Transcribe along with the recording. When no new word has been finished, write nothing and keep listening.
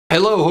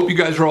Hello, hope you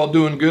guys are all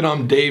doing good.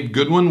 I'm Dave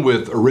Goodwin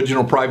with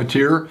Original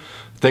Privateer.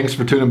 Thanks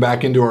for tuning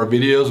back into our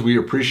videos. We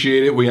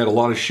appreciate it. We had a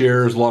lot of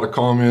shares, a lot of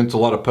comments, a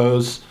lot of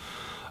posts,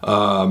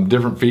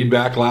 different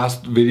feedback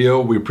last video.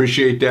 We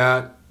appreciate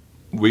that.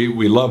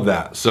 We love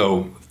that,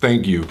 so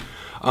thank you.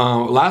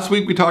 Last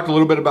week we talked a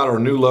little bit about our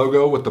new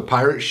logo with the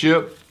pirate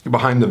ship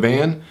behind the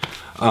van.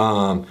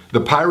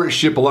 The pirate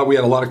ship, we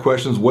had a lot of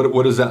questions.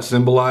 What does that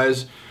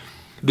symbolize?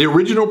 The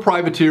original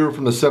privateer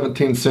from the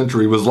 17th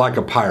century was like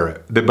a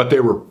pirate, but they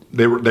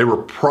were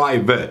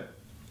private.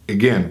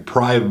 Again,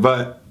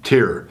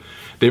 privateer.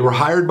 They were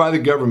hired by the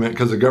government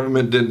because the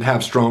government didn't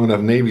have strong enough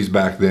navies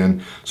back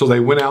then. So they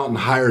went out and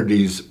hired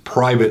these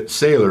private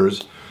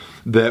sailors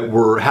that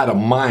had a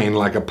mind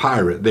like a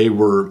pirate. They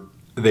were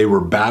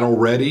battle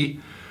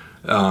ready.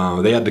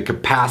 They had the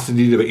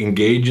capacity to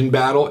engage in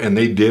battle, and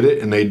they did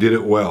it, and they did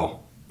it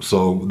well.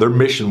 So their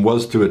mission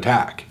was to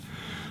attack.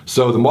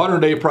 So the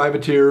modern day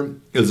privateer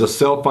is a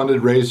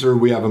self-funded racer.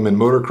 We have them in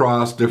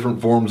motocross,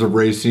 different forms of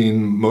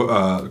racing,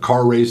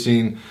 car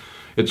racing.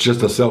 It's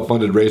just a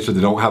self-funded racer.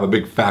 They don't have a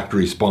big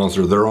factory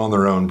sponsor. They're on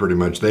their own pretty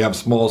much. They have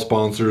small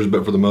sponsors,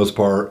 but for the most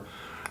part,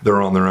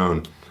 they're on their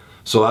own.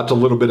 So that's a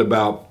little bit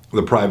about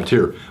the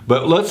privateer.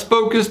 But let's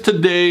focus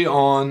today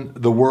on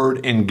the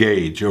word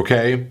engage,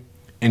 okay?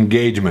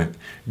 Engagement,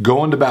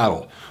 going to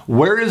battle.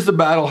 Where is the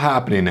battle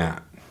happening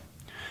at?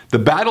 The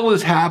battle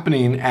is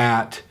happening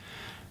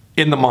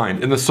in the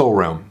mind, in the soul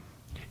realm.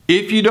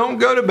 If you don't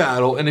go to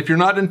battle, and if you're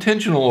not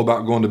intentional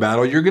about going to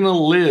battle, you're gonna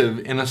live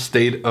in a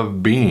state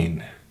of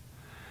being.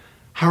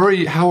 How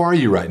are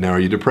you right now? Are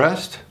you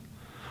depressed?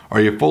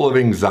 Are you full of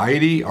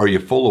anxiety? Are you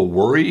full of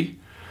worry?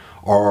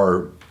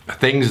 Are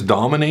things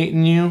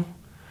dominating you?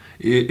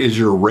 Is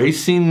your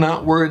racing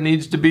not where it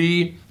needs to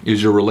be?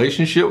 Is your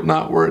relationship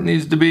not where it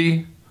needs to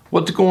be?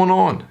 What's going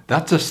on?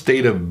 That's a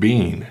state of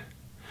being.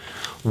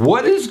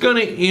 What is going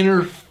to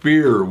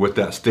interfere with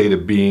that state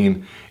of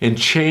being and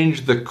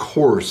change the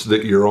course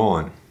that you're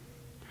on?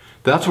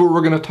 That's what we're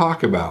going to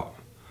talk about.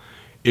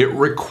 It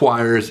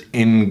requires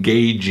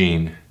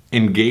engaging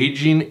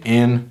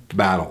in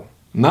battle.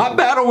 Not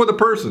battle with a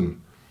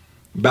person,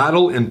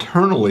 battle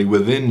internally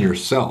within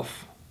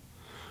yourself.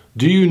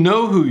 Do you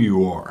know who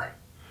you are?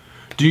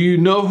 Do you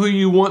know who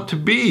you want to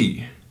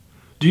be?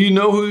 Do you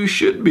know who you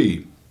should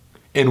be?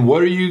 And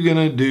what are you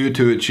going to do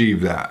to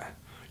achieve that?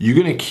 You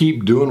going to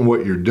keep doing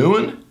what you're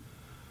doing?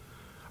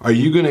 Are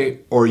you going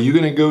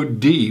to go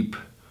deep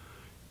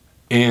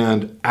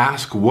and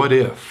ask what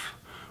if?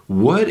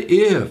 What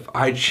if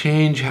I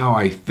change how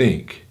I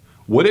think?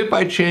 What if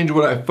I change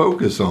what I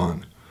focus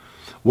on?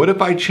 What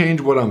if I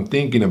change what I'm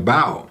thinking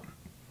about?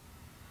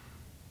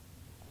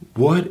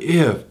 What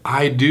if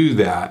I do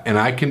that and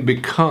I can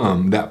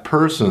become that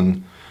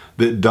person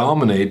that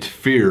dominates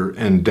fear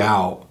and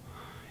doubt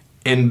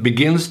and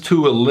begins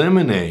to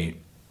eliminate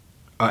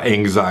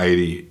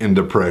anxiety and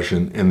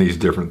depression and these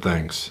different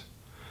things?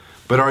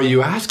 But are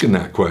you asking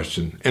that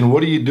question? And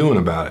what are you doing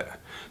about it?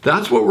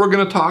 That's what we're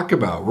going to talk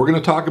about. We're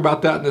going to talk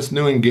about that in this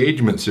new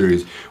engagement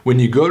series. When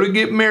you go to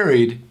get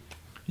married,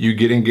 you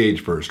get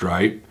engaged first,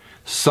 right?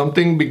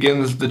 Something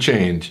begins to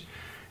change.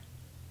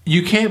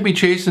 You can't be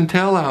chasing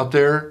tail out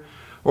there,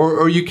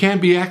 or you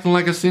can't be acting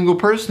like a single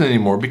person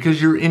anymore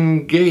because you're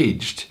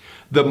engaged.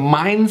 The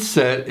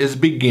mindset is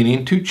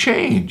beginning to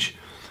change.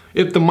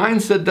 If the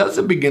mindset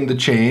doesn't begin to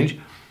change,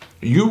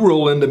 you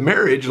roll into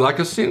marriage like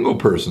a single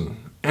person,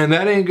 and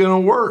that ain't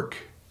gonna work.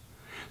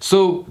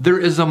 So there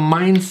is a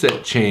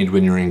mindset change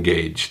when you're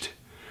engaged.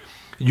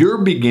 You're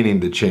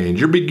beginning to change.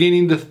 You're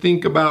beginning to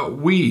think about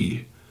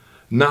we,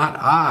 not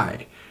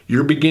I.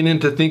 You're beginning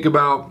to think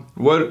about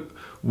what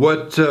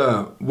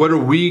are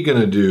we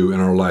gonna do in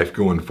our life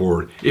going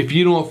forward? If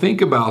you don't think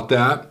about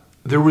that,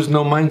 there was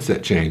no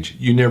mindset change.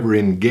 You never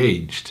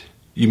engaged.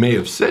 You may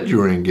have said you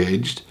were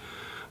engaged,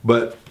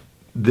 but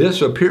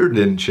this up here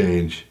didn't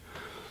change.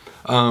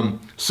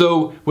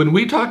 So when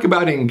we talk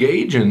about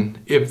engaging,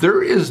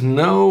 there's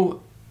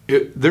going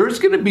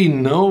to be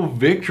no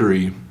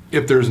victory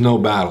if there's no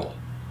battle.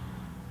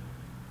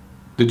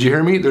 Did you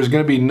hear me? There's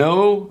going to be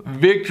no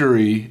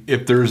victory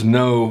if there's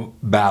no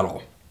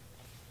battle.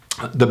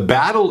 The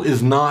battle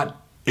is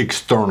not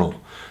external.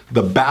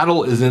 The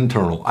battle is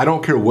internal. I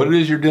don't care what it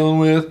is you're dealing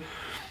with,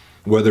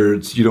 whether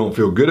it's you don't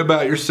feel good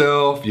about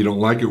yourself, you don't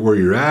like it where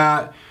you're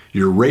at,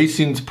 your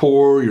racing's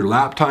poor, your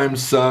lap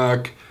times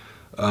suck,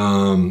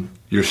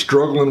 you're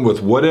struggling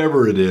with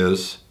whatever it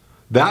is,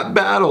 that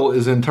battle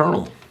is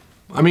internal.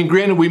 I mean,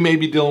 granted, we may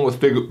be dealing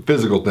with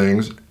physical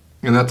things,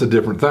 and that's a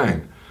different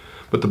thing.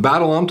 But the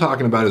battle I'm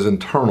talking about is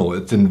internal.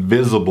 It's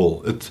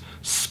invisible. It's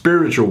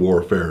spiritual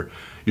warfare.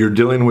 You're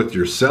dealing with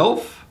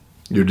yourself,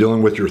 you're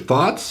dealing with your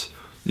thoughts,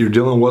 you're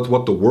dealing with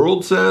what the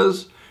world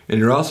says, and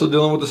you're also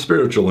dealing with the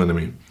spiritual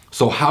enemy.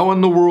 So how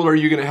in the world are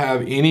you going to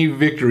have any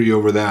victory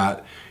over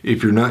that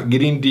if you're not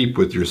getting deep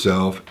with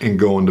yourself and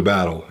going to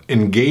battle,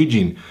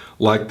 engaging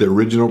like the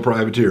original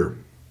privateer?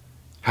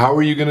 How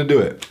are you going to do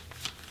it?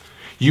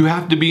 You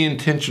have to be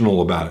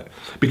intentional about it.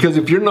 Because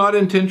if you're not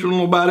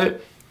intentional about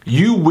it,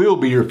 you will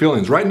be your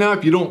feelings. Right now,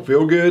 if you don't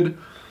feel good,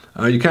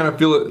 You kind of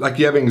feel it like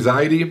you have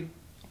anxiety.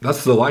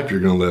 That's the life you're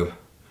going to live.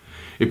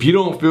 If you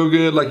don't feel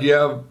good, like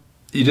you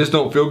just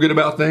don't feel good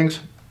about things,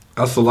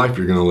 that's the life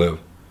you're going to live.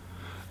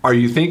 Are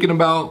you thinking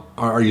about,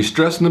 are you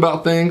stressing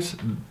about things?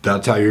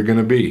 That's how you're going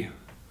to be.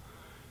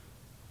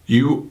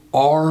 You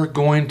are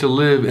going to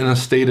live in a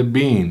state of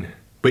being,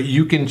 but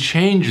you can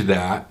change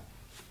that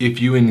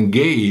if you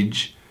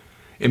engage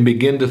and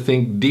begin to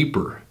think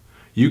deeper.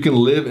 You can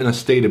live in a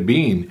state of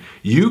being.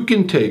 You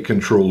can take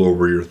control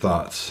over your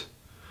thoughts.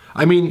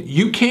 I mean,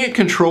 you can't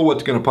control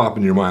what's going to pop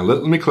in your mind.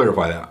 Let me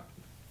clarify that.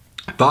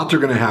 Thoughts are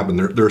going to happen.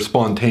 They're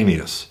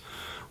spontaneous.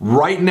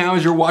 Right now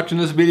as you're watching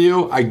this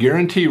video, I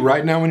guarantee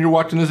right now when you're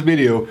watching this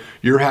video,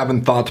 you're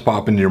having thoughts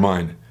pop into your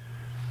mind.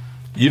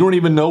 You don't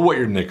even know what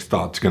your next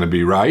thought's going to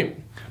be, right?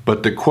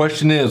 But the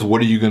question is,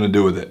 what are you going to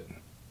do with it?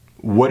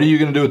 What are you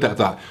going to do with that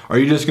thought? Are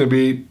you just going to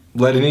be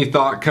let any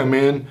thought come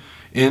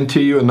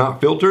into you and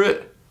not filter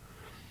it?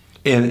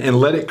 And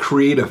let it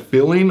create a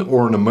feeling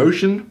or an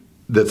emotion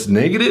that's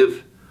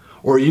negative?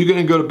 Or are you going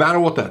to go to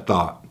battle with that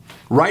thought?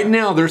 Right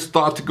now, there's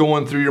thoughts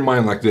going through your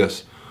mind like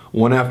this,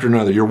 one after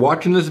another. You're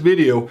watching this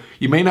video,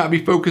 you may not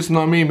be focusing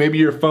on me, maybe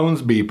your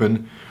phone's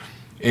beeping,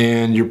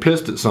 and you're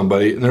pissed at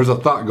somebody, and there's a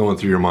thought going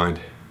through your mind.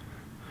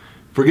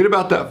 Forget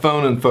about that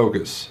phone and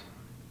focus.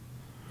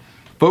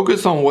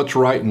 Focus on what's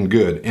right and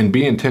good, and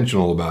be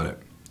intentional about it.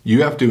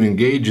 You have to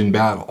engage in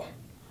battle.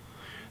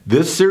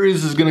 This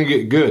series is going to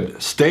get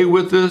good. Stay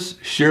with us,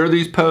 share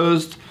these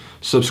posts,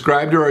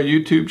 subscribe to our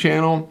YouTube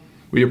channel.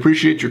 We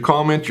appreciate your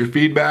comments, your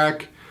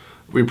feedback.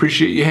 We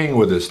appreciate you hanging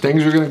with us.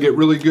 Things are going to get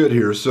really good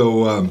here,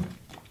 so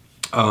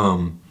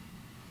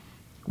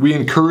we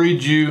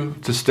encourage you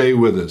to stay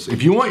with us.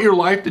 If you want your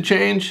life to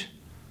change,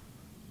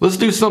 let's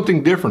do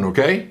something different,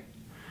 okay?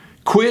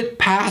 Quit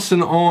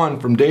passing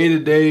on from day to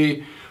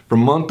day,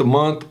 from month to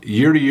month,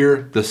 year to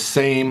year, the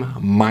same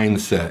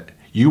mindset.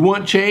 You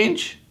want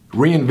change?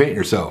 Reinvent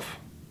yourself.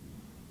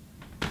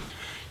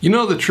 You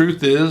know, the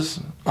truth is,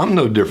 I'm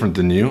no different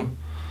than you.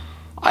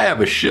 I have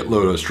a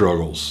shitload of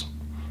struggles.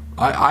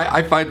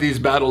 I fight these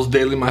battles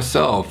daily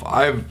myself.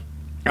 I'm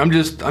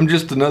just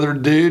another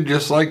dude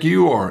just like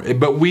you are.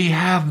 But we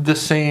have the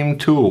same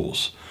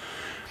tools.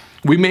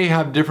 We may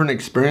have different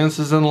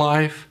experiences in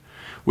life.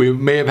 We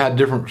may have had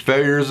different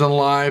failures in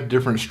life,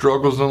 different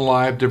struggles in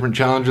life, different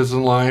challenges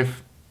in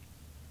life.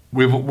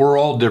 We're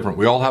all different.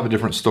 We all have a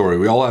different story.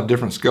 We all have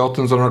different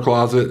skeletons in our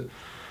closet.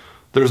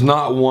 There's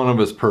not one of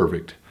us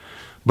perfect.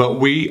 But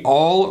we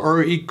all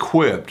are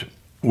equipped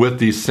with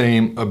these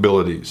same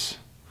abilities.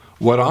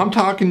 What I'm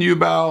talking to you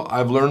about,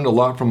 I've learned a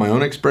lot from my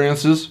own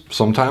experiences.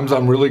 Sometimes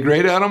I'm really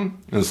great at them,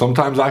 and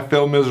sometimes I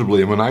fail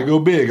miserably. And when I go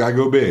big, I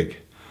go big.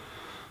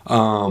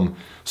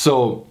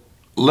 So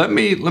let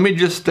me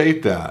just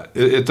state that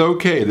it's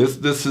okay.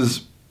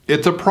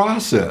 It's a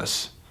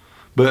process,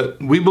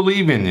 but we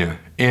believe in you,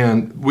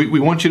 and we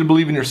want you to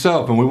believe in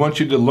yourself, and we want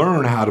you to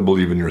learn how to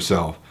believe in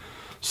yourself.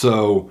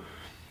 So,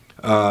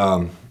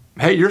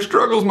 hey, your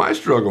struggle's my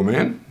struggle,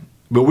 man.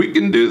 But we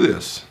can do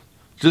this.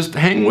 Just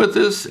hang with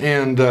us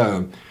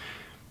and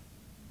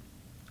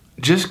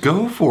just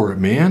go for it,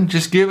 man.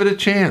 Just give it a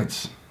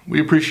chance.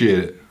 We appreciate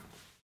it.